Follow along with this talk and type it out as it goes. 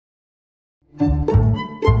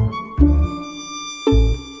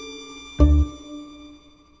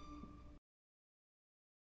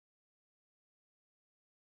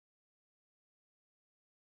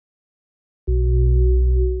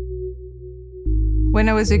When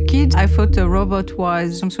I was a kid, I thought a robot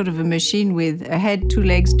was some sort of a machine with a head, 2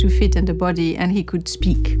 legs, 2 feet and a body, and he could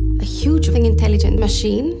speak. A huge, intelligent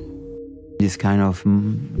machine. This kind of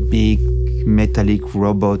big metallic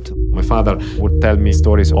robot. My father would tell me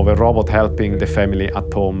stories of a robot helping the family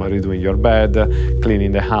at home, redoing your bed,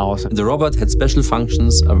 cleaning the house. The robot had special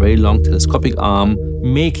functions, a very long telescopic arm.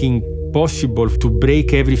 Making possible to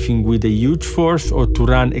break everything with a huge force or to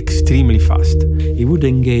run extremely fast. He would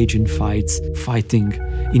engage in fights, fighting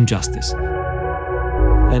injustice.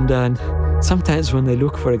 And then sometimes when I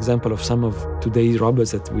look, for example, of some of today's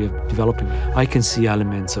robots that we are developing, I can see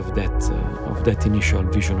elements of that initial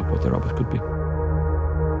vision of what a robot could be.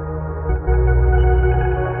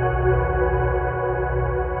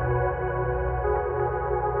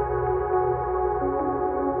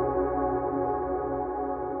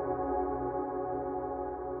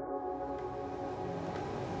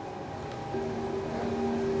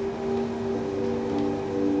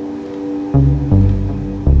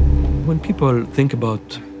 When people think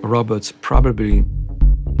about robots, probably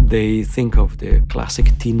they think of the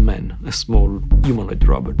classic Tin Man, a small humanoid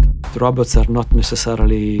robot. The robots are not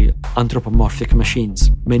necessarily anthropomorphic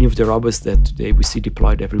machines. Many of the robots that today we see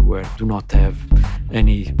deployed everywhere do not have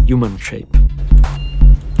any human shape.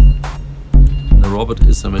 A robot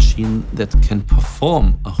is a machine that can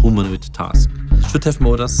perform a humanoid task. It should have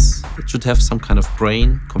motors, it should have some kind of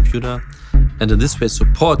brain, computer, and in this way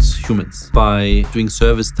support humans by doing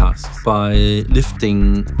service tasks, by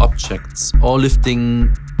lifting objects or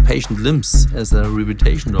lifting patient limbs as a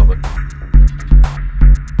rehabilitation robot.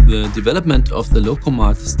 The development of the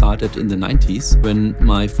Locomat started in the 90s when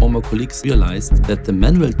my former colleagues realized that the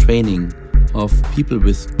manual training of people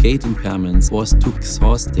with gait impairments was too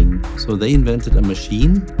exhausting. So they invented a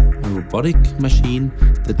machine, a robotic machine,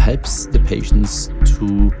 that helps the patients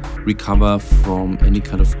to recover from any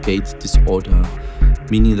kind of gait disorder,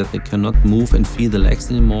 meaning that they cannot move and feel the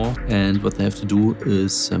legs anymore, and what they have to do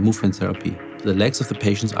is movement therapy. The legs of the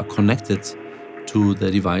patients are connected to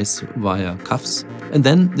the device via cuffs, and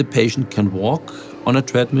then the patient can walk on a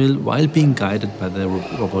treadmill while being guided by the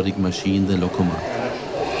robotic machine, the Locomat.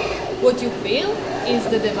 What you feel is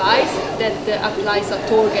the device that applies a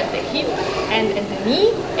torque at the hip and at the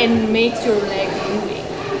knee and makes your leg moving.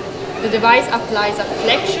 The device applies a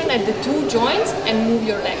flexion at the 2 joints and move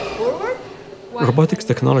your leg forward. Robotics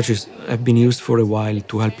technologies have been used for a while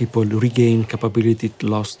to help people regain capability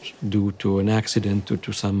lost due to an accident or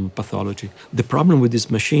to some pathology. The problem with these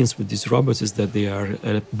machines, with these robots, is that they are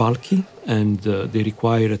bulky and they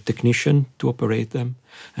require a technician to operate them,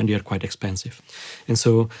 and they are quite expensive. And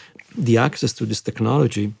so the access to this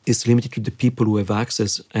technology is limited to the people who have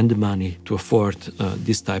access and the money to afford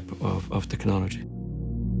this type of technology.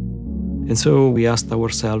 And so we asked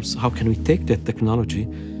ourselves, how can we take that technology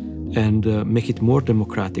and make it more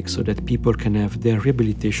democratic so that people can have their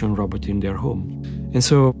rehabilitation robot in their home? And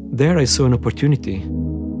so there I saw an opportunity.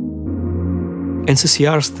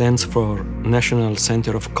 NCCR stands for National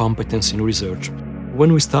Center of Competence in Research.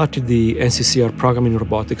 When we started the NCCR program in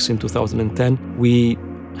robotics in 2010, we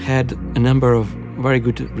had a number of very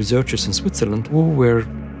good researchers in Switzerland who were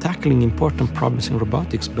tackling important problems in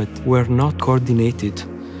robotics, but were not coordinated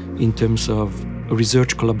in terms of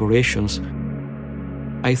research collaborations.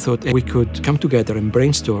 I thought we could come together and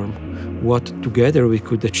brainstorm what together we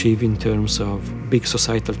could achieve in terms of big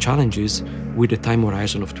societal challenges with a time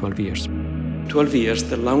horizon of 12 years. 12 years,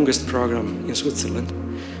 the longest program in Switzerland,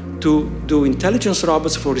 to do intelligence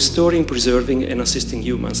robots for restoring, preserving, and assisting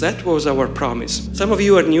humans. That was our promise. Some of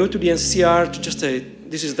you are new to the NCCR,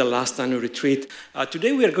 this is the last annual retreat.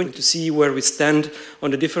 Today we are going to see where we stand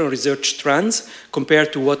on the different research trends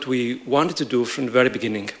compared to what we wanted to do from the very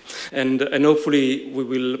beginning. And hopefully we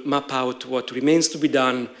will map out what remains to be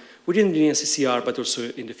done within the NCCR, but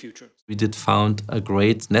also in the future. We did found a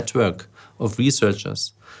great network of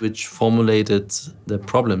researchers which formulated the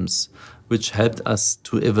problems, which helped us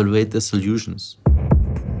to evaluate the solutions.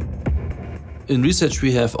 In research,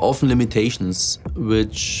 we have often limitations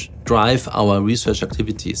which drive our research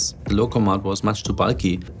activities. The Locomat was much too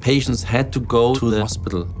bulky. Patients had to go to the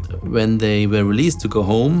hospital. When they were released to go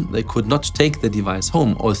home, they could not take the device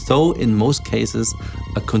home, although in most cases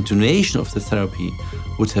a continuation of the therapy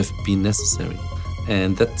would have been necessary.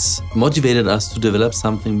 And that motivated us to develop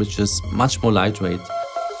something which is much more lightweight.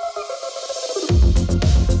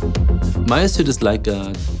 MyoSuit is like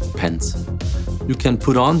pants. You can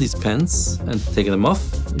put on these pants and take them off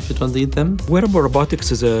if you don't need them. Wearable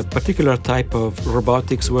robotics is a particular type of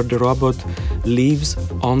robotics where the robot lives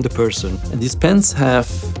on the person. And these pants have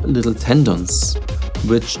little tendons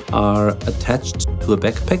which are attached to a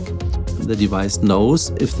backpack. The device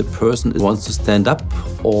knows if the person wants to stand up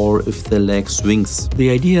or if the leg swings. The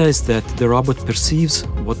idea is that the robot perceives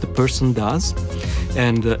what the person does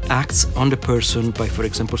and acts on the person by, for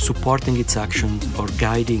example, supporting its actions or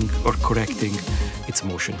guiding or correcting its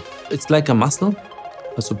motion. It's like a muscle,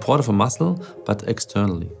 a support of a muscle, but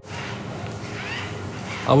externally.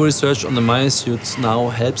 Our research on the myosuits now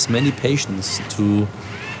helps many patients to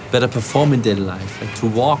better perform in daily life and to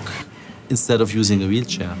walk instead of using a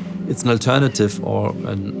wheelchair. It's an alternative or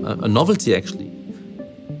a novelty actually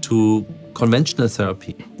to conventional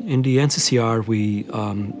therapy. In the NCCR, we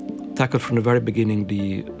tackled from the very beginning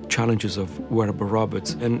the challenges of wearable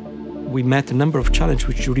robots, and we met a number of challenges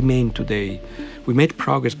which remain today. We made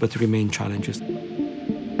progress, but remain challenges.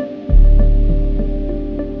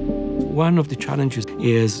 One of the challenges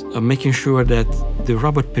is making sure that the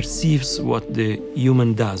robot perceives what the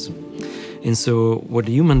human does. And so what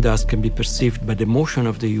the human does can be perceived by the motion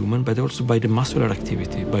of the human, but also by the muscular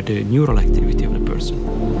activity, by the neural activity of the person.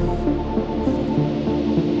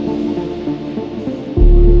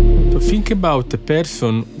 So think about a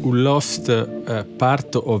person who lost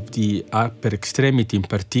part of the upper extremity, in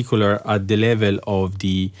particular at the level of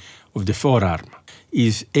the forearm.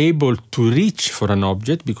 Is able to reach for an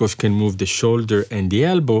object because can move the shoulder and the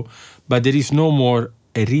elbow, but there is no more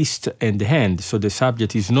a wrist and the hand, so the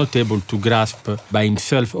subject is not able to grasp by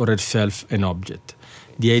himself or herself an object.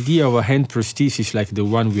 The idea of a hand prosthesis like the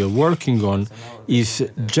one we are working on is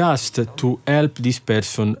just to help this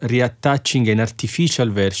person reattaching an artificial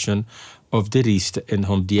version of the wrist and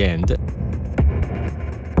of the hand.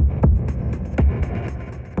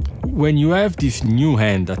 When you have this new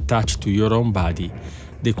hand attached to your own body,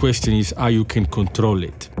 the question is how you can control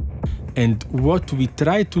it. And what we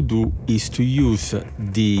try to do is to use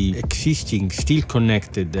the existing, still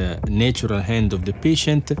connected natural hand of the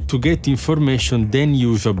patient to get information then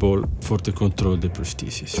usable for the control of the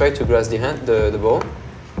prosthesis. Try to grasp the hand, the ball,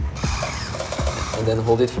 and then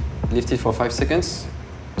hold it, lift it for 5 seconds.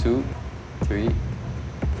 2, 3,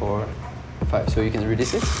 4, 5. So you can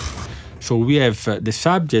release it. So we have the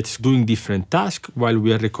subjects doing different tasks while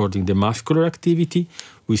we are recording the muscular activity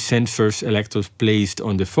with sensors, electrodes placed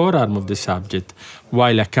on the forearm of the subject,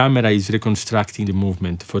 while a camera is reconstructing the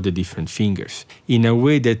movement for the different fingers, in a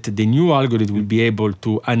way that the new algorithm will be able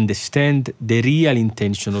to understand the real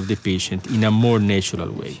intention of the patient in a more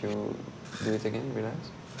natural way. If you do it again, relax.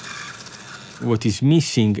 What is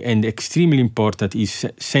missing and extremely important is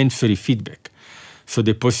sensory feedback. So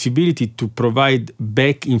the possibility to provide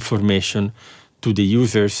back information to the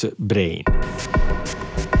user's brain.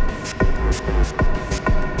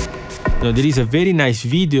 Now, there is a very nice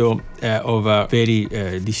video of a very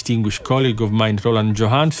distinguished colleague of mine, Roland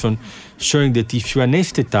Johansson, showing that if you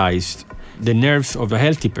anesthetize the nerves of a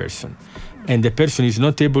healthy person and the person is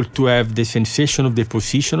not able to have the sensation of the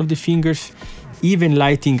position of the fingers, even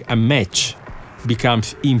lighting a match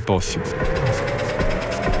becomes impossible.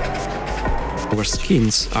 Our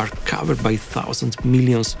skins are covered by thousands,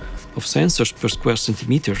 millions of sensors per square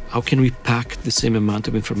centimeter. How can we pack the same amount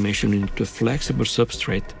of information into a flexible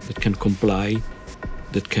substrate that can comply,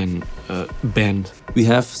 that can bend? We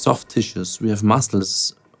have soft tissues, we have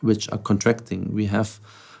muscles which are contracting, we have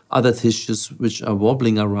other tissues which are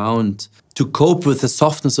wobbling around. To cope with the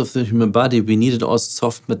softness of the human body, we needed also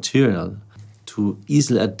soft material to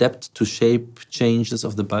easily adapt to shape changes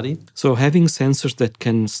of the body. So having sensors that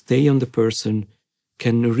can stay on the person,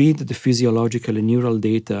 can read the physiological and neural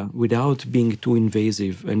data without being too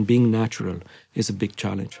invasive and being natural is a big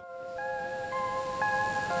challenge.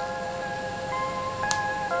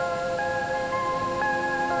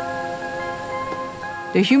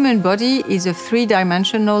 The human body is a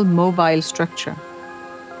three-dimensional mobile structure.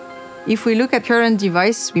 If we look at current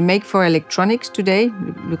devices we make for electronics today,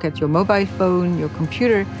 look at your mobile phone, your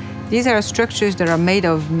computer, these are structures that are made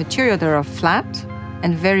of material that are flat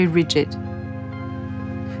and very rigid.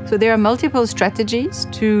 So there are multiple strategies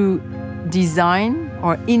to design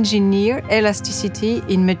or engineer elasticity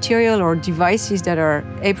in material or devices that are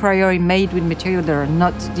a priori made with material that are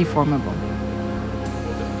not deformable.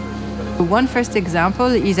 One first example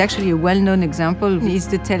is actually a well-known example, is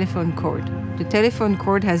the telephone cord. The telephone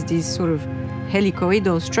cord has this sort of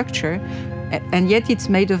helicoidal structure, and yet it's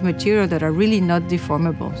made of material that are really not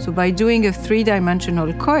deformable. So by doing a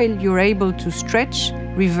three-dimensional coil, you're able to stretch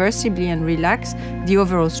reversibly and relax the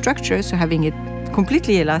overall structure, so having it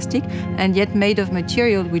completely elastic, and yet made of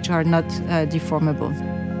material which are not deformable.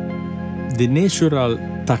 The natural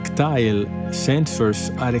tactile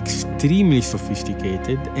sensors are extremely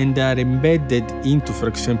sophisticated and are embedded into, for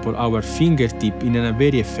example, our fingertip in a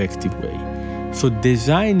very effective way. So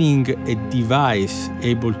designing a device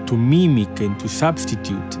able to mimic and to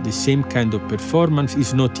substitute the same kind of performance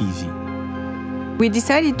is not easy. We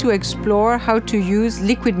decided to explore how to use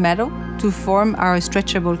liquid metal to form our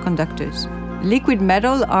stretchable conductors. Liquid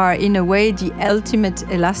metal are in a way the ultimate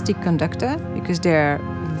elastic conductor because they're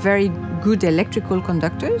very good electrical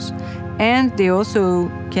conductors, and they also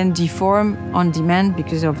can deform on demand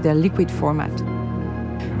because of their liquid format.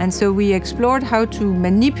 And so we explored how to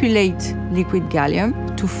manipulate liquid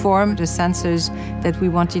gallium to form the sensors that we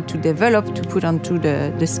wanted to develop to put onto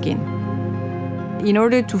the skin. In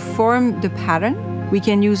order to form the pattern, we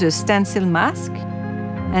can use a stencil mask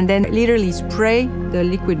and then literally spray the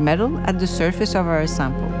liquid metal at the surface of our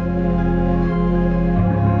sample.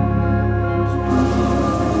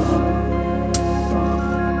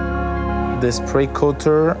 The spray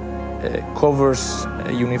coater covers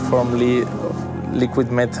uniformly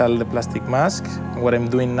liquid metal the plastic mask. What I'm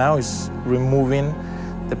doing now is removing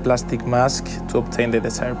the plastic mask to obtain the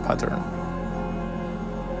desired pattern.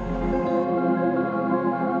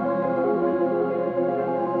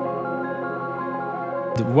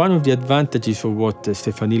 One of the advantages of what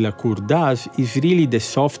Stéphanie Lacour does is really the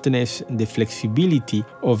softness and the flexibility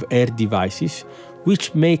of air devices,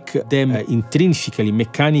 which make them intrinsically,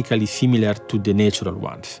 mechanically similar to the natural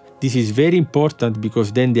ones. This is very important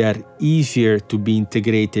because then they are easier to be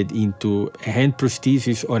integrated into hand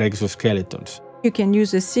prosthesis or exoskeletons. You can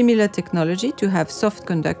use a similar technology to have soft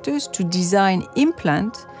conductors to design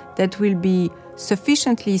implants that will be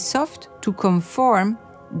sufficiently soft to conform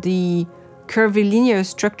the curvilinear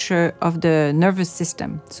structure of the nervous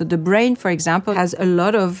system. So the brain, for example, has a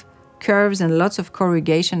lot of curves and lots of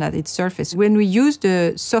corrugation at its surface. When we use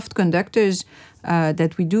the soft conductors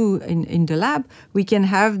that we do in the lab, we can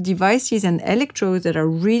have devices and electrodes that are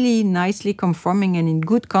really nicely conforming and in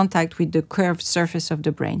good contact with the curved surface of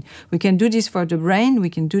the brain. We can do this for the brain, we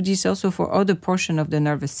can do this also for other portions of the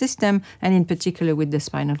nervous system, and in particular with the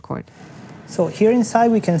spinal cord. So here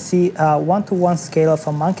inside we can see a 1-to-1 scale of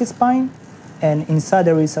a monkey spine, and inside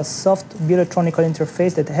there is a soft bioelectronical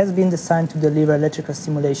interface that has been designed to deliver electrical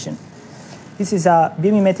stimulation. This is a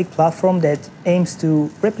biomimetic platform that aims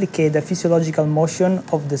to replicate the physiological motion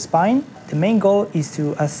of the spine. The main goal is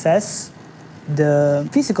to assess the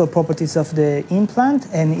physical properties of the implant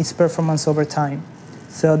and its performance over time,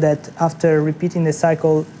 so that after repeating the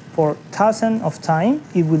cycle for thousands of times,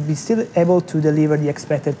 it will be still able to deliver the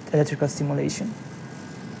expected electrical stimulation.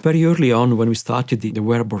 Very early on, when we started the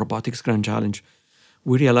Wearable Robotics Grand Challenge,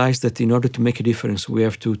 we realized that in order to make a difference, we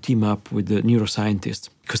have to team up with the neuroscientists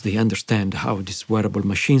because they understand how these wearable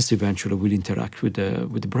machines eventually will interact with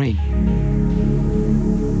the brain.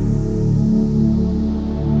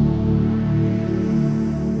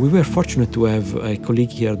 We were fortunate to have a colleague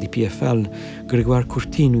here at the EPFL, Grégoire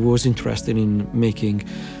Courtine, who was interested in making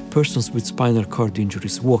persons with spinal cord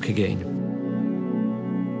injuries walk again.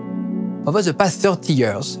 Over the past 30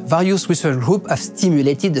 years, various research groups have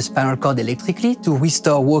stimulated the spinal cord electrically to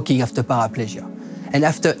restore walking after paraplegia. And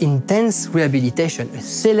after intense rehabilitation, a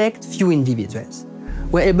select few individuals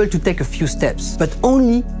were able to take a few steps, but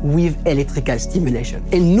only with electrical stimulation.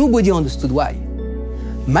 And nobody understood why.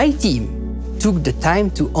 My team took the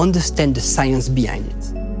time to understand the science behind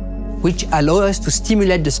it, which allowed us to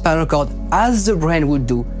stimulate the spinal cord as the brain would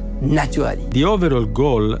do naturally. The overall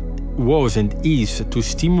goal was and is to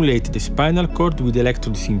stimulate the spinal cord with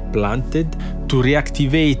electrodes implanted to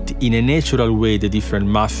reactivate in a natural way the different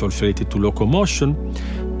muscles related to locomotion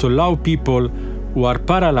to allow people who are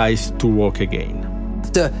paralyzed to walk again.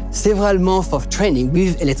 After several months of training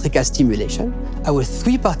with electrical stimulation, our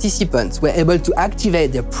 3 participants were able to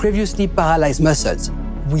activate their previously paralyzed muscles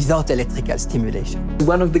without electrical stimulation.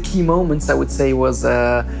 One of the key moments, I would say, was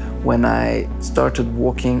when I started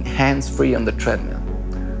walking hands-free on the treadmill.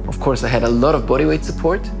 Of course, I had a lot of body weight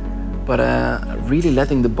support, but really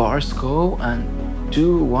letting the bars go and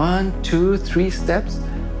do 1, 2, 3 steps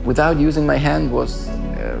without using my hand was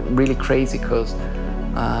really crazy because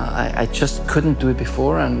I just couldn't do it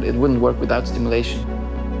before and it wouldn't work without stimulation.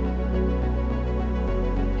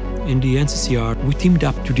 In the NCCR, we teamed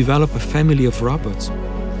up to develop a family of robots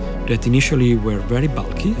that initially were very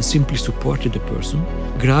bulky and simply supported the person,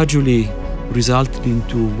 gradually resulted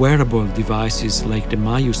into wearable devices like the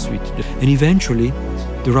Mayu suite. And eventually,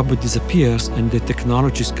 the robot disappears and the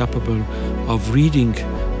technology is capable of reading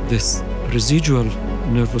the residual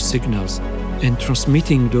nervous signals and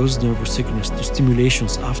transmitting those nervous signals to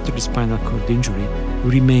stimulations after the spinal cord injury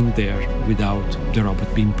remain there without the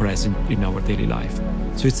robot being present in our daily life.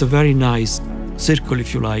 So it's a very nice circle,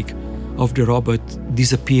 if you like, of the robot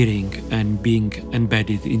disappearing and being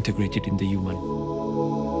embedded, integrated in the human.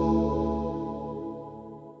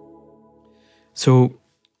 So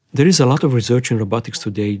there is a lot of research in robotics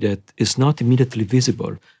today that is not immediately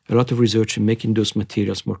visible. A lot of research in making those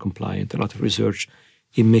materials more compliant, a lot of research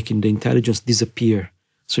in making the intelligence disappear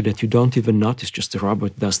so that you don't even notice, just the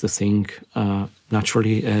robot does the thing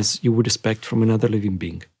naturally as you would expect from another living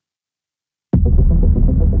being.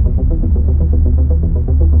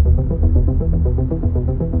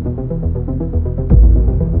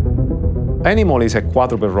 Animal is a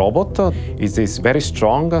quadruped robot. It is very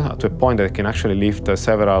strong to a point that it can actually lift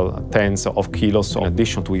several tens of kilos in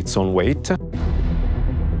addition to its own weight.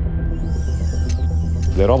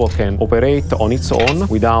 The robot can operate on its own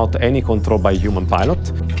without any control by a human pilot.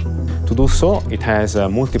 To do so, it has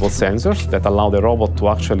multiple sensors that allow the robot to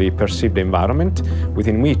actually perceive the environment,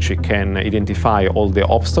 within which it can identify all the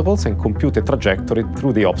obstacles and compute a trajectory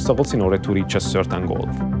through the obstacles in order to reach a certain goal.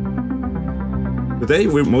 Today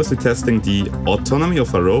we're mostly testing the autonomy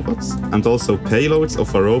of our robots and also payloads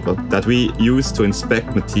of our robot that we use to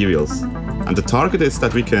inspect materials. And the target is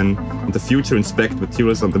that we can, in the future, inspect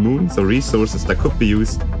materials on the moon, so resources that could be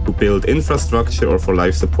used to build infrastructure or for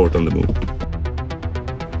life support on the moon.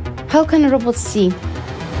 How can a robot see?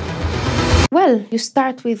 Well, you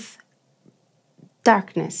start with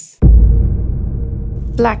darkness.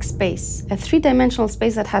 Black space, a three-dimensional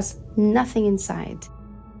space that has nothing inside.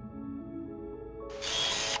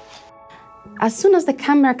 As soon as the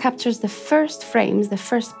camera captures the first frames, the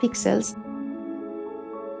first pixels,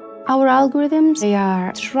 our algorithms, they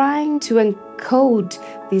are trying to encode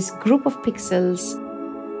this group of pixels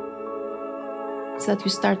so that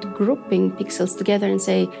you start grouping pixels together and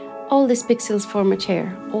say, all these pixels form a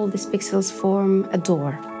chair, all these pixels form a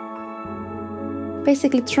door.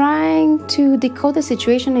 Basically trying to decode the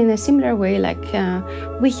situation in a similar way like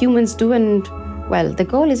we humans do, and well, the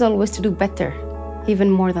goal is always to do better,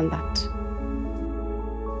 even more than that.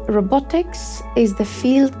 Robotics is the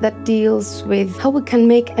field that deals with how we can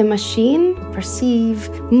make a machine perceive,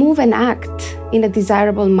 move and act in a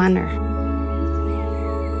desirable manner.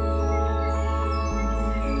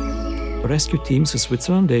 Rescue teams in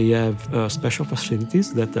Switzerland, they have special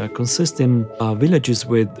facilities that consist in villages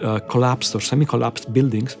with collapsed or semi-collapsed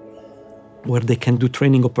buildings where they can do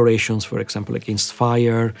training operations, for example, against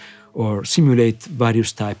fire or simulate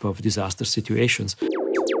various types of disaster situations.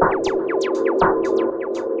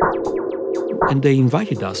 And they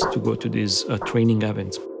invited us to go to these training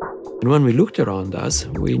events. And when we looked around us,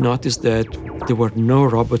 we noticed that there were no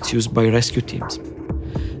robots used by rescue teams.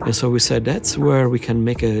 And so we said, that's where we can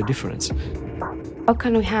make a difference. How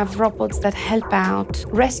can we have robots that help out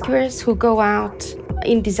rescuers who go out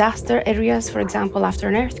in disaster areas, for example, after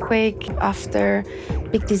an earthquake, after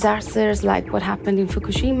big disasters like what happened in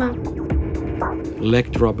Fukushima?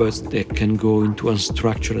 Legged robots that can go into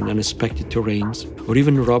unstructured and unexpected terrains, or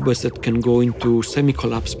even robots that can go into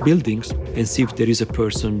semi-collapsed buildings and see if there is a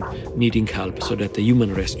person needing help so that a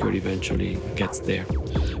human rescuer eventually gets there.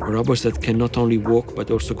 Or robots that can not only walk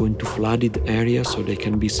but also go into flooded areas so they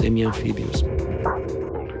can be semi-amphibious.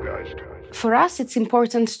 For us, it's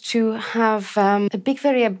important to have a big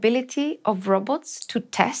variability of robots to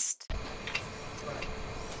test.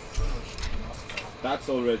 That's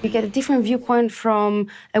already... You get a different viewpoint from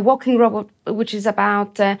a walking robot, which is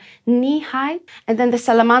about knee height, and then the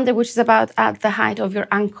salamander, which is about at the height of your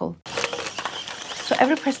ankle. So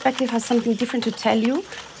every perspective has something different to tell you.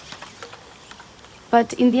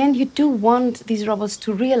 But in the end, you do want these robots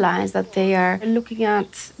to realize that they are looking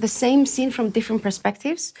at the same scene from different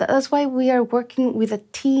perspectives. That's why we are working with a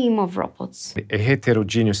team of robots. A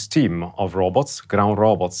heterogeneous team of robots, ground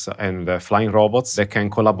robots and flying robots that can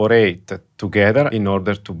collaborate together in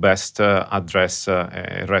order to best address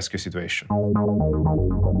a rescue situation.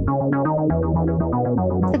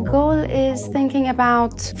 The goal is thinking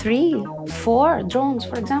about 3, 4 drones,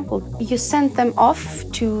 for example. You send them off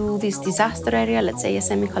to this disaster area, let's say a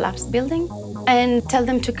semi-collapsed building, and tell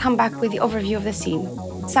them to come back with the overview of the scene,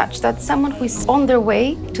 such that someone who is on their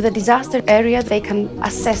way to the disaster area, they can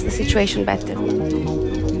assess the situation better.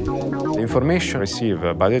 The information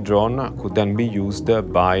received by the drone could then be used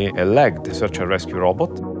by a legged search and rescue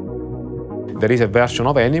robot. There is a version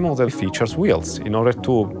of Animal that features wheels in order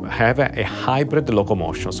to have a hybrid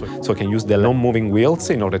locomotion. So it can use the non-moving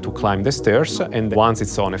wheels in order to climb the stairs, and once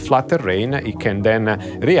it's on a flat terrain, it can then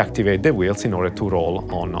reactivate the wheels in order to roll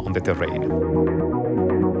on the terrain.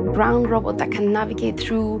 Ground robot that can navigate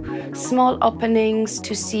through small openings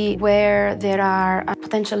to see where there are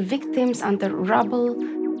potential victims under rubble.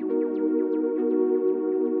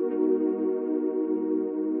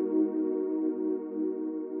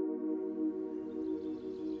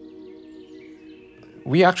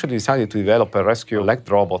 We actually decided to develop a rescue-legged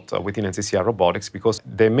robot within NCCR Robotics because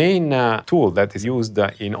the main tool that is used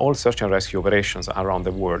in all search and rescue operations around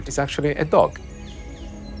the world is actually a dog.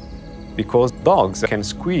 Because dogs can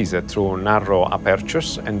squeeze through narrow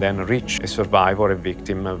apertures and then reach a survivor, a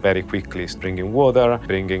victim, very quickly, bringing water,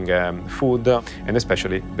 bringing food, and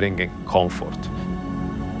especially bringing comfort.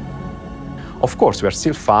 Of course, we are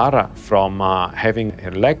still far from having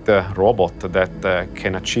a legged robot that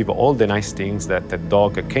can achieve all the nice things that a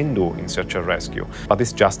dog can do in search and rescue, but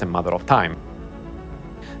it's just a matter of time.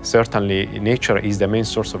 Certainly, nature is the main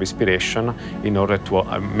source of inspiration in order to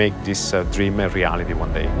make this dream a reality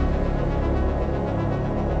one day.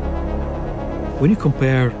 When you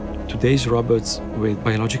compare today's robots with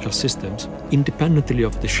biological systems, independently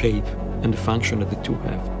of the shape and the function that the two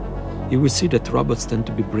have, you will see that robots tend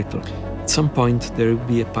to be brittle. At some point, there will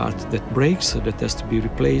be a part that breaks, that has to be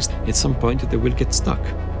replaced. At some point, they will get stuck.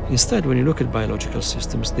 Instead, when you look at biological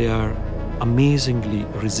systems, they are amazingly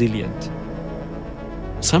resilient.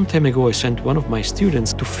 Some time ago, I sent one of my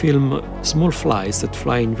students to film small flies that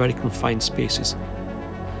fly in very confined spaces.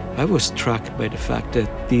 I was struck by the fact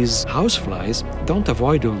that these houseflies don't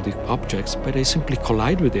avoid all the objects, but they simply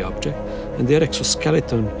collide with the object, and their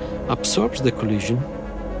exoskeleton absorbs the collision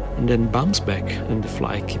and then bounces back, and the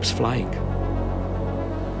fly keeps flying.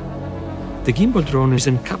 The gimbal drone is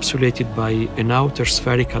encapsulated by an outer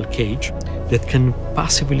spherical cage that can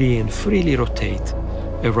passively and freely rotate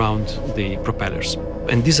around the propellers.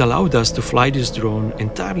 And this allowed us to fly this drone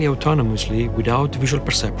entirely autonomously, without visual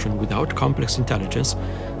perception, without complex intelligence,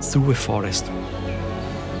 through a forest.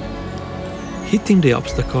 Hitting the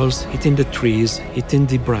obstacles, hitting the trees, hitting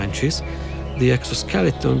the branches, the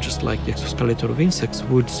exoskeleton, just like the exoskeleton of insects,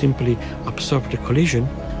 would simply absorb the collision,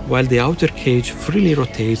 while the outer cage freely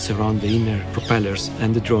rotates around the inner propellers,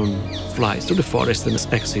 and the drone flies through the forest and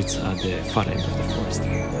exits at the far end of the forest.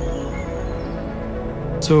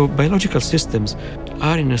 So biological systems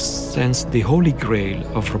are, in a sense, the holy grail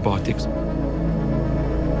of robotics.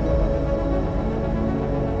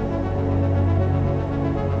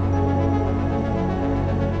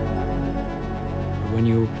 When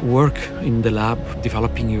you work in the lab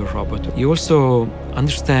developing your robot, you also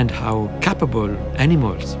understand how capable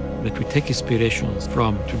animals that we take inspirations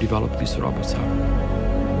from to develop these robots are.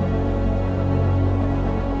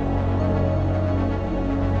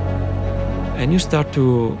 And you start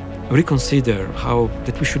to reconsider how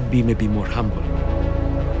that we should be maybe more humble.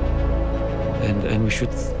 And we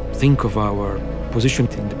should think of our position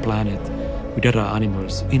in the planet with other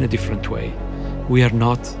animals in a different way. We are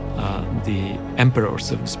not the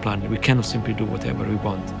emperors of this planet. We cannot simply do whatever we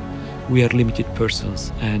want. We are limited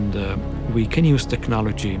persons, and we can use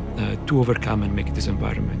technology to overcome and make this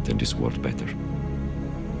environment and this world better.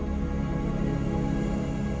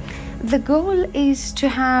 The goal is to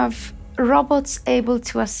have robots able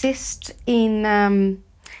to assist in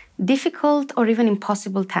difficult or even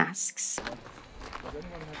impossible tasks.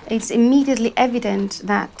 It's immediately evident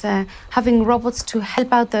that having robots to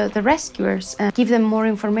help out the rescuers, give them more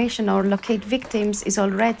information or locate victims is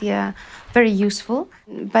already very useful.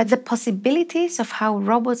 But the possibilities of how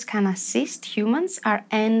robots can assist humans are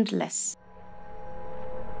endless.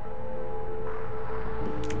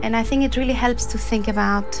 And I think it really helps to think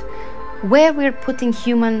about where we're putting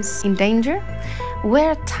humans in danger,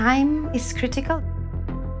 where time is critical.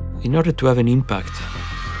 In order to have an impact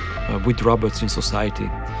with robots in society,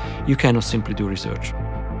 you cannot simply do research.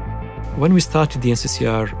 When we started the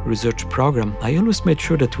NCCR research program, I always made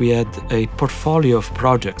sure that we had a portfolio of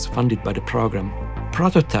projects funded by the program,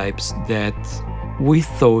 prototypes that we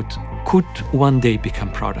thought could one day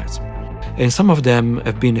become products. And some of them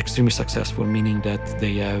have been extremely successful, meaning that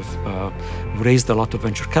they have raised a lot of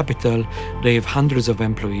venture capital, they have hundreds of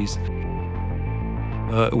employees.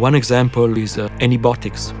 One example is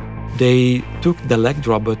Robotics. They took the legged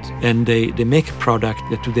robot and they make a product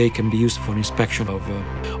that today can be used for inspection of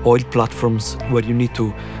oil platforms, where you need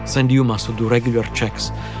to send humans to do regular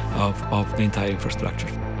checks of the entire infrastructure.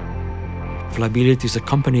 Flyability is a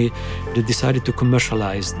company that decided to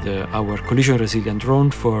commercialize our collision-resilient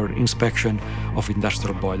drone for inspection of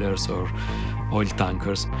industrial boilers or oil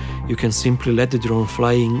tankers. You can simply let the drone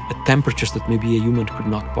flying at temperatures that maybe a human could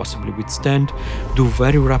not possibly withstand, do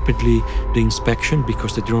very rapidly the inspection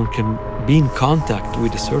because the drone can be in contact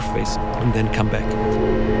with the surface, and then come back.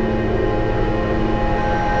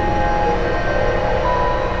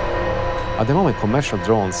 At the moment, commercial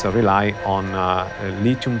drones rely on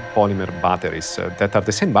lithium polymer batteries that are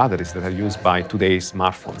the same batteries that are used by today's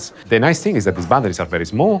smartphones. The nice thing is that these batteries are very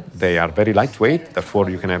small, they are very lightweight, therefore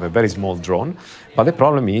you can have a very small drone. But the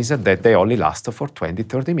problem is that they only last for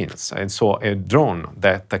 20-30 minutes. And so a drone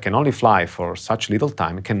that can only fly for such little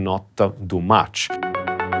time cannot do much.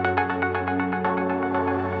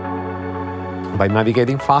 By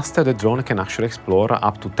navigating faster, the drone can actually explore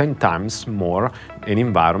up to 10 times more an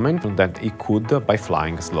environment than it could by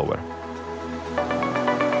flying slower.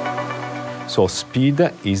 So speed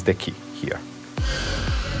is the key here.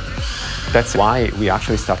 That's why we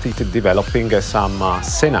actually started developing some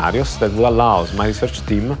scenarios that will allow my research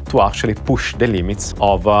team to actually push the limits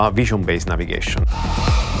of vision-based navigation.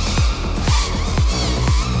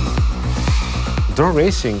 Drone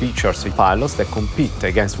racing features pilots that compete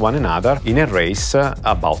against one another in a race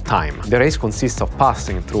about time. The race consists of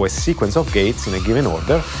passing through a sequence of gates in a given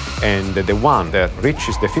order, and the one that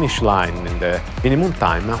reaches the finish line in the minimum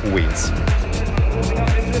time wins.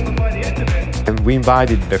 And we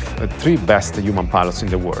invited the 3 best human pilots in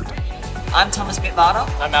the world. I'm Thomas Bitvano.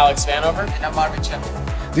 I'm Alex Vanover. And I'm Margarita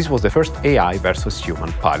Chli. This was the first AI versus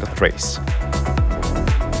human pilot race.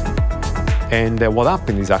 And what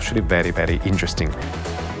happened is actually very, very interesting.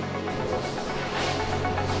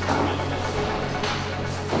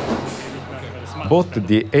 Both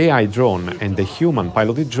the AI drone and the human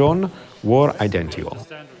piloted drone were identical.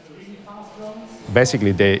 Basically,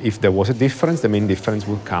 if there was a difference, the main difference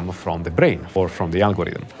would come from the brain or from the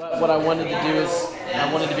algorithm. What I wanted to do is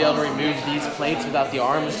I wanted to be able to remove these plates without the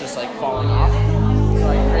arms just like falling off. So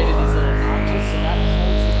I created these little notches so that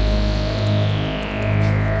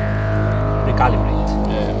recalibrate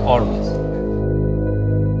always.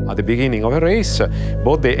 At the beginning of a race,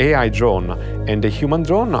 both the AI drone and the human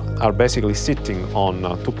drone are basically sitting on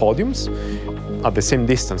 2 podiums at the same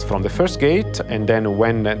distance from the first gate, and then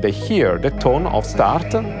when they hear the tone of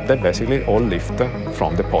start, they basically all lift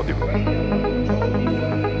from the podium.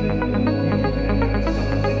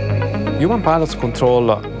 Human pilots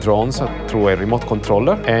control drones through a remote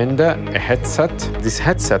controller and a headset. This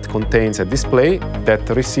headset contains a display that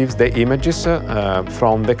receives the images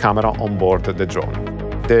from the camera on board the drone.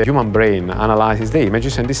 The human brain analyzes the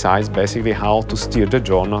images and decides basically how to steer the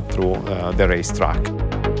drone through the racetrack.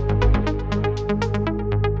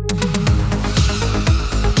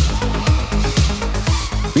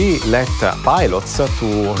 We let pilots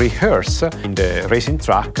to rehearse in the racing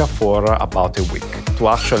track for about a week to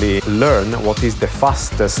actually learn what is the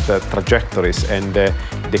fastest trajectories and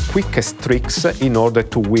the quickest tricks in order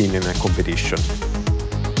to win in a competition.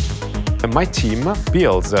 My team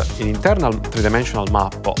builds an internal three-dimensional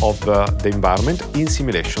map of the environment in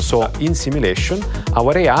simulation. So in simulation,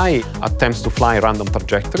 our AI attempts to fly random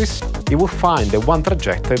trajectories. It will find the one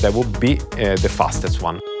trajectory that will be the fastest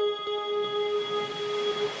one.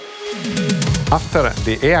 After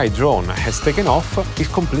the AI drone has taken off,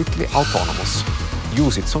 it's completely autonomous.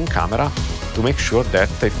 Use its own camera to make sure that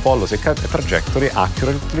it follows a trajectory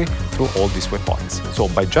accurately through all these waypoints. So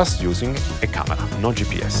by just using a camera, no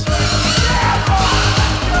GPS.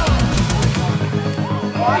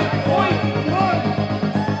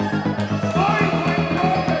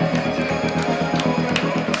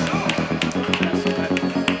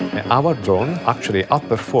 Our drone actually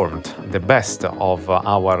outperformed the best of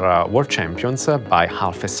our world champions by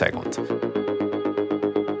half a second.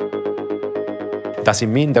 Does it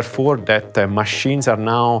mean, therefore, that machines are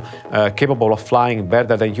now capable of flying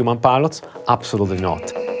better than human pilots? Absolutely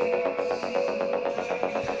not.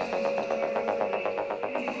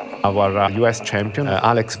 Our US champion,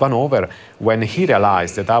 Alex Vanover, when he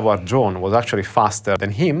realized that our drone was actually faster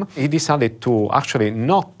than him, he decided to actually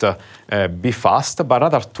not be fast, but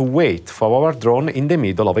rather to wait for our drone in the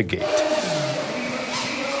middle of a gate.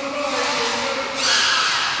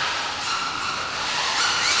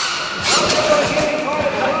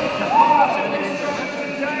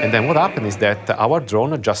 And then what happened is that our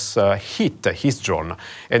drone just hit his drone,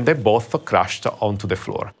 and they both crashed onto the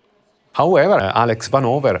floor. However, Alex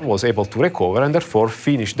Vanover was able to recover and therefore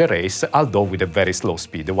finish the race, although with a very slow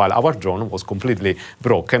speed, while our drone was completely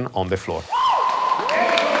broken on the floor.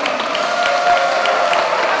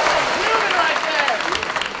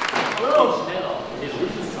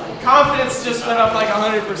 Confidence just went up like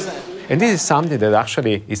 100%. And this is something that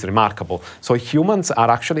actually is remarkable. So humans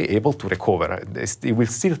are actually able to recover. It will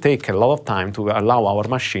still take a lot of time to allow our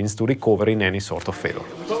machines to recover in any sort of failure.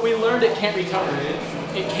 But we learned it can't recover.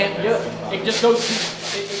 It can't do it. It just goes...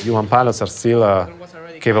 Human pilots are still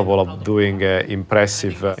capable of doing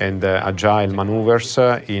impressive and agile maneuvers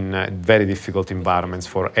in very difficult environments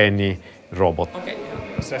for any robot. Okay,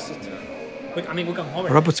 let's test it.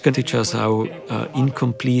 Robots can teach us how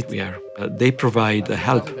incomplete we are. They provide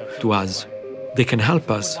help to us. They can help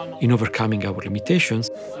us in overcoming our limitations,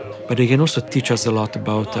 but they can also teach us a lot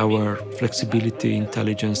about our flexibility,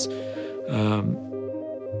 intelligence,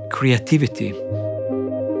 creativity.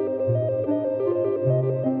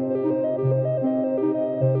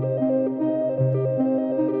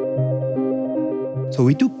 So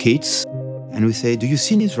we took kids and we say, do you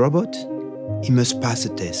see this robot? He must pass a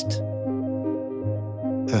test,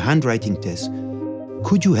 a handwriting test.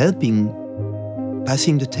 Could you help him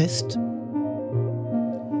passing the test?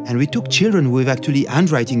 And we took children with actually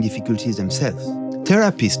handwriting difficulties themselves.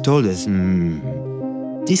 Therapists told us,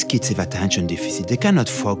 these kids have attention deficit. They cannot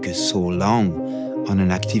focus so long on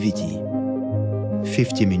an activity,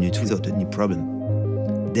 50 minutes without any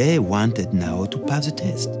problem. They wanted now to pass the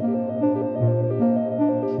test.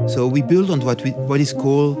 So we build on what is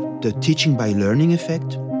called the teaching by learning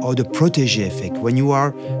effect or the protégé effect. When you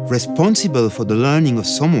are responsible for the learning of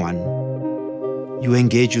someone, you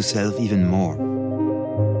engage yourself even more.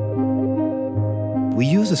 We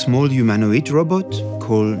use a small humanoid robot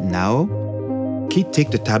called Now. Kid take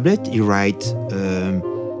the tablet, he write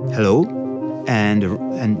hello,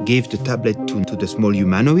 and give the tablet to the small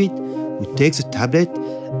humanoid, who takes the tablet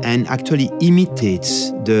and actually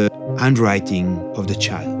imitates the handwriting of the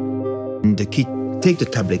child. And the kid take the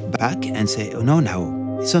tablet back and say, oh no,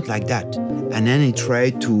 it's not like that. And then he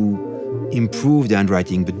tried to improve the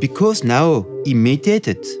handwriting, but because now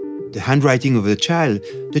imitated the handwriting of the child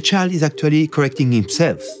is actually correcting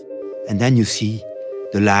himself. And then you see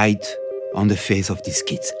the light on the face of these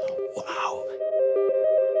kids. Wow.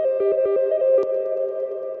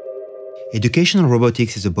 Educational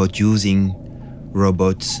robotics is about using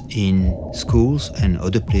robots in schools and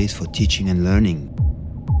other places for teaching and learning.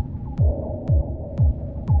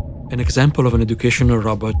 An example of an educational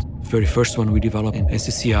robot, the very first one we developed in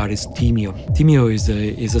NCCR is Timio. Timio is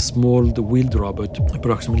a small wheeled robot,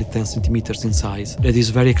 approximately 10 centimeters in size, that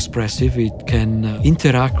is very expressive. It can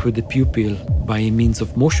interact with the pupil by means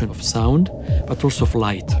of motion, of sound, but also of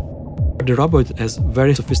light. The robot has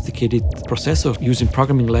very sophisticated processors using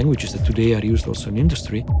programming languages that today are used also in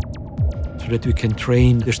industry, so that we can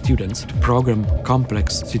train the students to program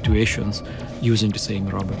complex situations using the same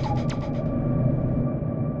robot.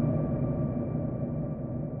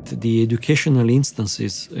 The educational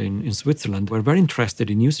instances in Switzerland were very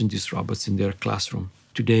interested in using these robots in their classroom.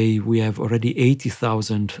 Today, we have already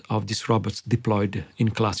 80,000 of these robots deployed in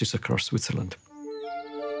classes across Switzerland.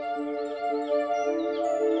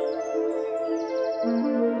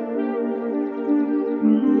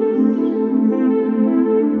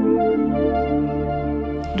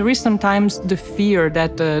 There is sometimes the fear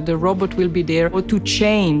that the robot will be there to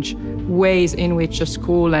change ways in which a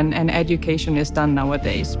school and education is done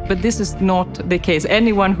nowadays. But this is not the case.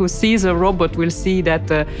 Anyone who sees a robot will see that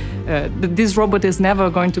this robot is never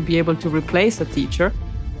going to be able to replace a teacher.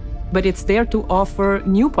 But it's there to offer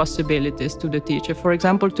new possibilities to the teacher. For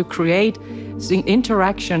example, to create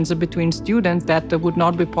interactions between students that would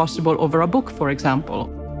not be possible over a book, for example.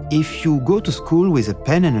 If you go to school with a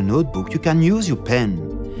pen and a notebook, you can use your pen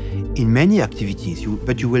in many activities,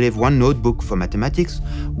 but you will have one notebook for mathematics,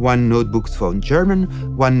 one notebook for German,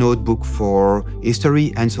 one notebook for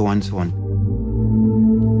history, and so on and so on.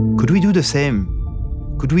 Could we do the same?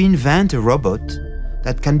 Could we invent a robot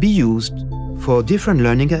that can be used for different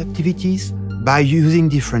learning activities by using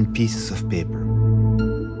different pieces of paper?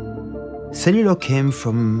 Cellular came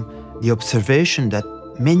from the observation that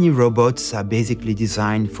many robots are basically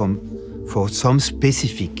designed for some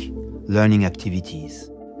specific learning activities.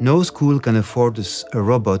 No school can afford a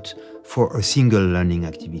robot for a single learning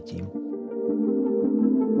activity.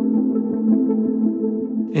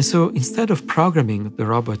 And so instead of programming the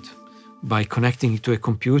robot by connecting it to a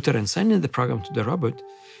computer and sending the program to the robot,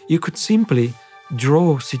 you could simply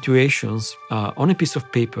draw situations on a piece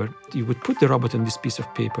of paper. You would put the robot on this piece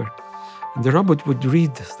of paper, and the robot would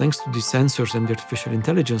read, thanks to the sensors and the artificial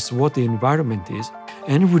intelligence, what the environment is,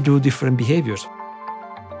 and would do different behaviors.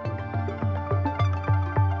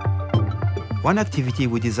 One activity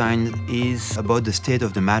we designed is about the state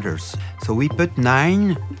of the matters. So we put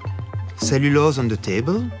 9 cellulose on the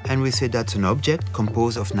table, and we say that's an object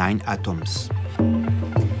composed of 9 atoms.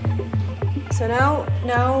 So now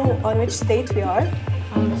on which state we are?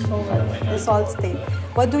 On the solid state.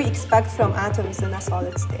 What do we expect from atoms in a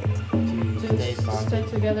solid state? To stay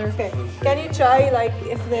together. Okay. Can you try, like,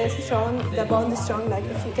 if the bond is strong, like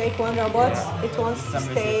if you take one robot, it wants to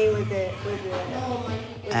stay with the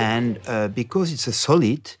And because it's a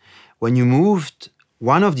solid, when you moved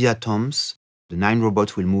one of the atoms, The 9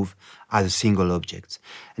 robots will move as a single object.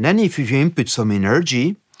 And then if you input some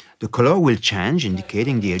energy, the color will change,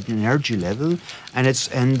 indicating the energy level, and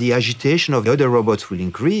the agitation of the other robots will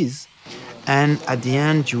increase. And at the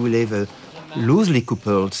end, you will have a loosely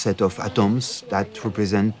coupled set of atoms that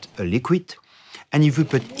represent a liquid. And if you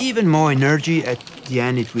put even more energy, at the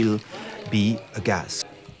end, it will be a gas.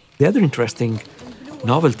 The other interesting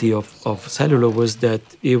novelty of cellular was that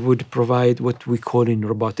it would provide what we call in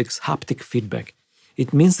robotics haptic feedback.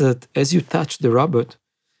 It means that as you touch the robot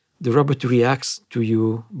reacts to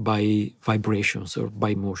you by vibrations or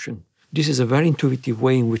by motion. This is a very intuitive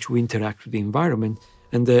way in which we interact with the environment,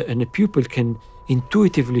 and a pupil can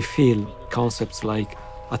intuitively feel concepts like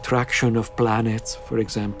attraction of planets, for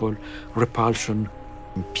example, repulsion.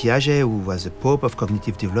 Piaget, who was the Pope of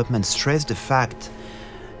cognitive development, stressed the fact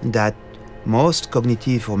that most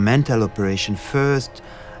cognitive or mental operations first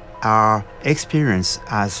are experienced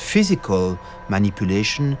as physical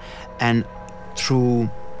manipulation and through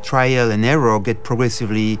trial and error get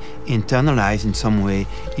progressively internalized in some way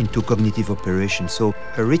into cognitive operations. So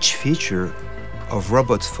a rich feature of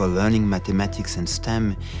robots for learning mathematics and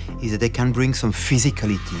STEM is that they can bring some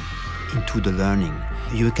physicality into the learning.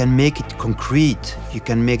 You can make it concrete, you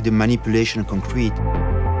can make the manipulation concrete.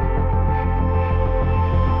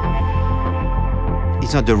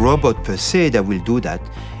 It's not the robot per se that will do that,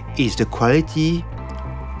 it's the quality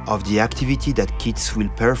of the activity that kids will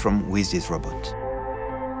perform with this robot.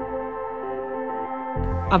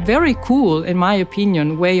 A very cool, in my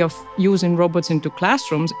opinion, way of using robots into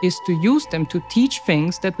classrooms is to use them to teach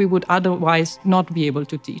things that we would otherwise not be able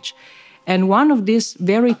to teach. And one of these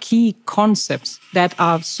very key concepts that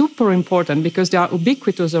are super important because they are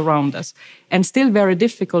ubiquitous around us and still very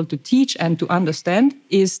difficult to teach and to understand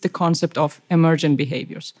is the concept of emergent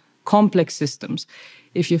behaviors, complex systems.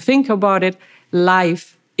 If you think about it,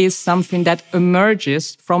 life is something that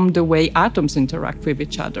emerges from the way atoms interact with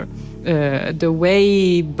each other, the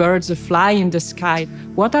way birds fly in the sky.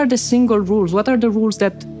 What are the single rules? What are the rules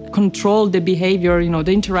that control the behavior,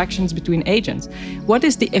 the interactions between agents? What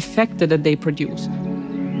is the effect that they produce?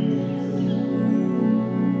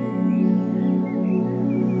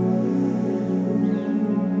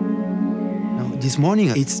 Now, this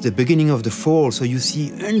morning, it's the beginning of the fall, so you see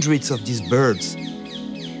hundreds of these birds,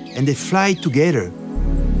 and they fly together.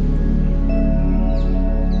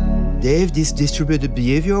 They have this distributed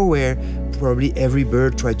behavior where probably every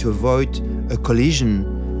bird tries to avoid a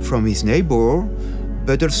collision from his neighbor,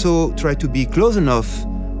 but also try to be close enough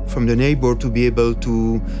from the neighbor to be able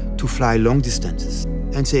to fly long distances.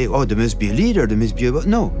 And say, oh, there must be a leader, there must be a...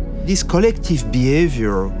 No. This collective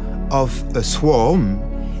behavior of a swarm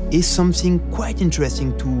is something quite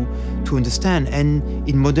interesting to understand, and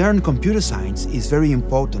in modern computer science is very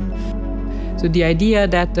important. So the idea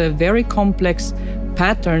that very complex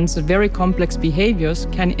patterns, very complex behaviors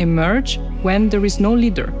can emerge when there is no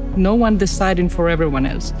leader, no one deciding for everyone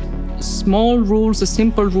else. Small rules,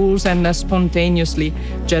 simple rules, and spontaneously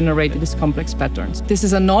generate these complex patterns. This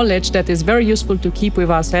is a knowledge that is very useful to keep with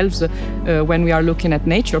ourselves when we are looking at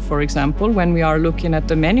nature, for example, when we are looking at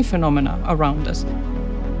the many phenomena around us.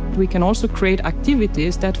 We can also create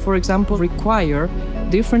activities that, for example, require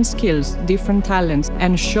different skills, different talents,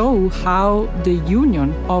 and show how the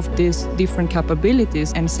union of these different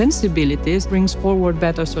capabilities and sensibilities brings forward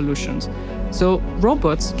better solutions. So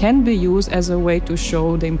robots can be used as a way to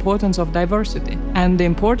show the importance of diversity and the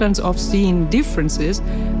importance of seeing differences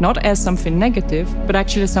not as something negative, but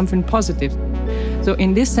actually something positive. So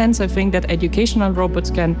in this sense, I think that educational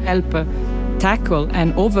robots can help tackle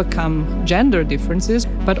and overcome gender differences,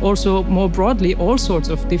 but also more broadly all sorts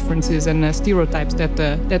of differences and stereotypes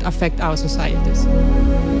that affect our societies.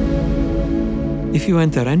 If you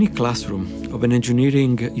enter any classroom of an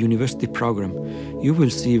engineering university program, you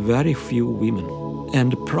will see very few women.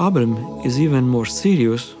 And the problem is even more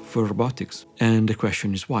serious for robotics. And the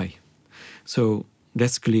question is why? So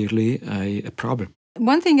that's clearly a problem.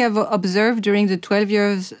 One thing I've observed during the 12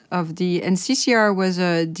 years of the NCCR was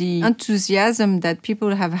the enthusiasm that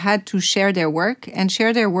people have had to share their work and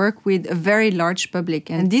share their work with a very large public.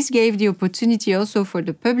 And this gave the opportunity also for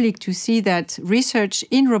the public to see that research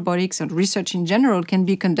in robotics and research in general can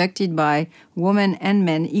be conducted by women and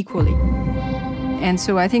men equally. And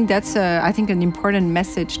so I think that's an important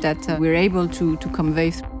message that we're able to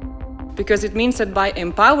convey. Because it means that by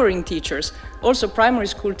empowering teachers, also primary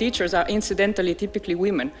school teachers are incidentally typically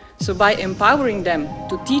women. So by empowering them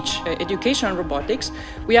to teach educational robotics,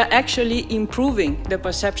 we are actually improving the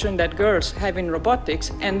perception that girls have in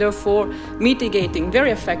robotics and therefore mitigating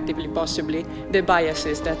very effectively, possibly, the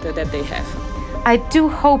biases that they have. I do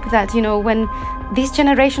hope that, when This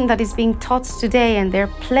generation that is being taught today, and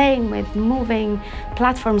they're playing with moving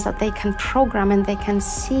platforms that they can program, and they can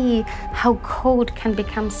see how code can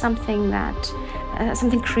become something that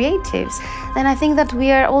something creative, then I think that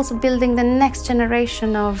we are also building the next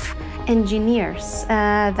generation of engineers,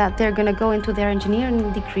 that they're going to go into their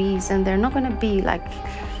engineering degrees, and they're not going to be like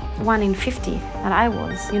 1 in 50 that I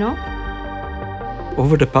was, you know?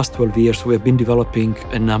 Over the past 12 years, we have been developing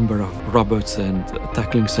a number of robots and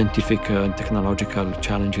tackling scientific and technological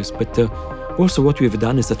challenges. But also what we have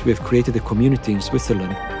done is that we have created a community in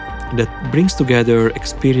Switzerland that brings together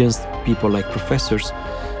experienced people like professors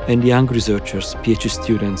and young researchers, PhD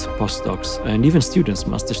students, postdocs, and even students,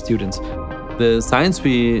 master students. The science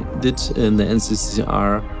we did in the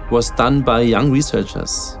NCCR was done by young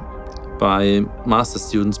researchers, by master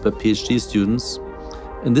students, by PhD students.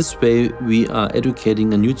 In this way, we are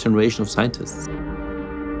educating a new generation of scientists.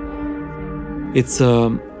 It's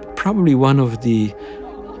probably one of the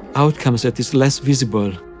outcomes that is less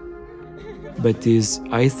visible, but is,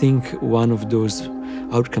 I think, one of those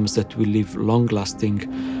outcomes that will leave long-lasting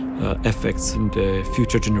effects in the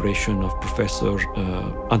future generation of professors,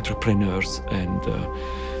 entrepreneurs, and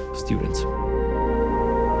students.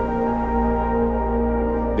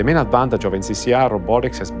 The main advantage of NCCR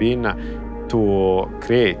Robotics has been to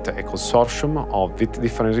create a consortium of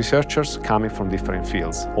different researchers coming from different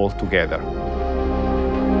fields all together.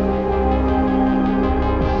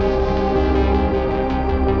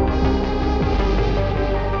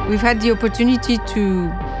 We've had the opportunity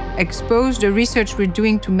to expose the research we're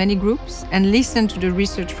doing to many groups and listen to the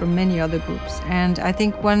research from many other groups. And I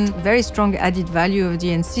think one very strong added value of the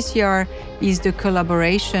NCCR is the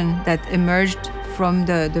collaboration that emerged from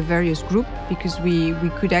the various groups, because we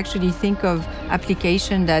could actually think of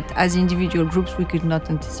application that as individual groups we could not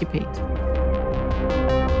anticipate.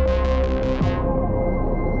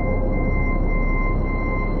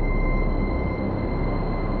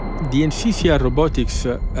 The NCCR Robotics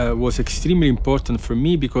was extremely important for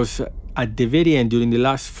me because at the very end, during the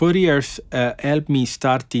last 4 years, helped me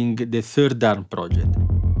starting the third arm project.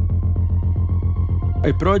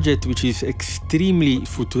 A project which is extremely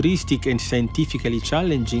futuristic and scientifically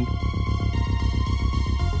challenging.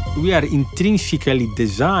 We are intrinsically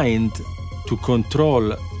designed to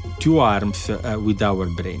control 2 arms with our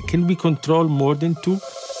brain. Can we control more than 2?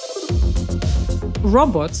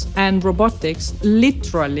 Robots and robotics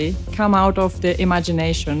literally come out of the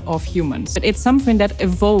imagination of humans. It's something that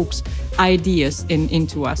evokes ideas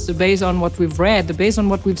into us, so based on what we've read, based on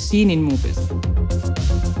what we've seen in movies.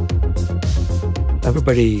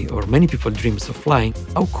 Everybody, or many people, dreams of flying.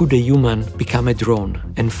 How could a human become a drone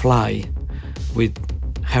and fly with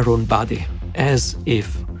her own body, as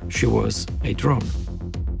if she was a drone?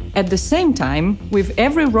 At the same time, with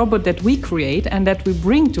every robot that we create and that we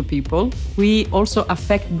bring to people, we also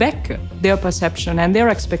affect back their perception and their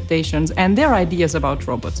expectations and their ideas about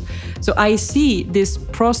robots. So I see this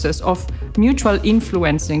process of mutual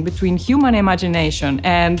influencing between human imagination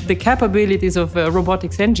and the capabilities of a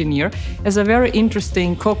robotics engineer as a very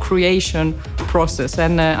interesting co-creation process.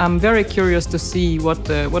 And I'm very curious to see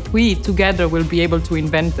what we together will be able to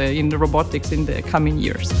invent in the robotics in the coming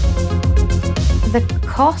years. The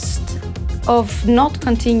cost of not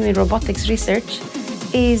continuing robotics research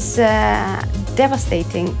is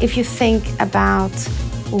devastating if you think about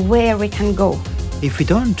where we can go. If we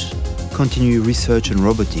don't continue research on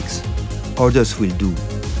robotics, others will do.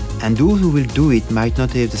 And those who will do it might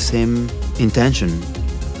not have the same intention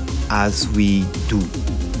as we do.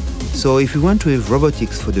 So if we want to have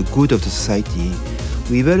robotics for the good of the society,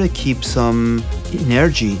 we better keep some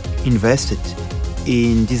energy invested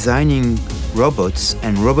in designing robots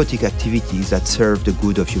and robotic activities that serve the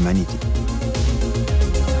good of humanity.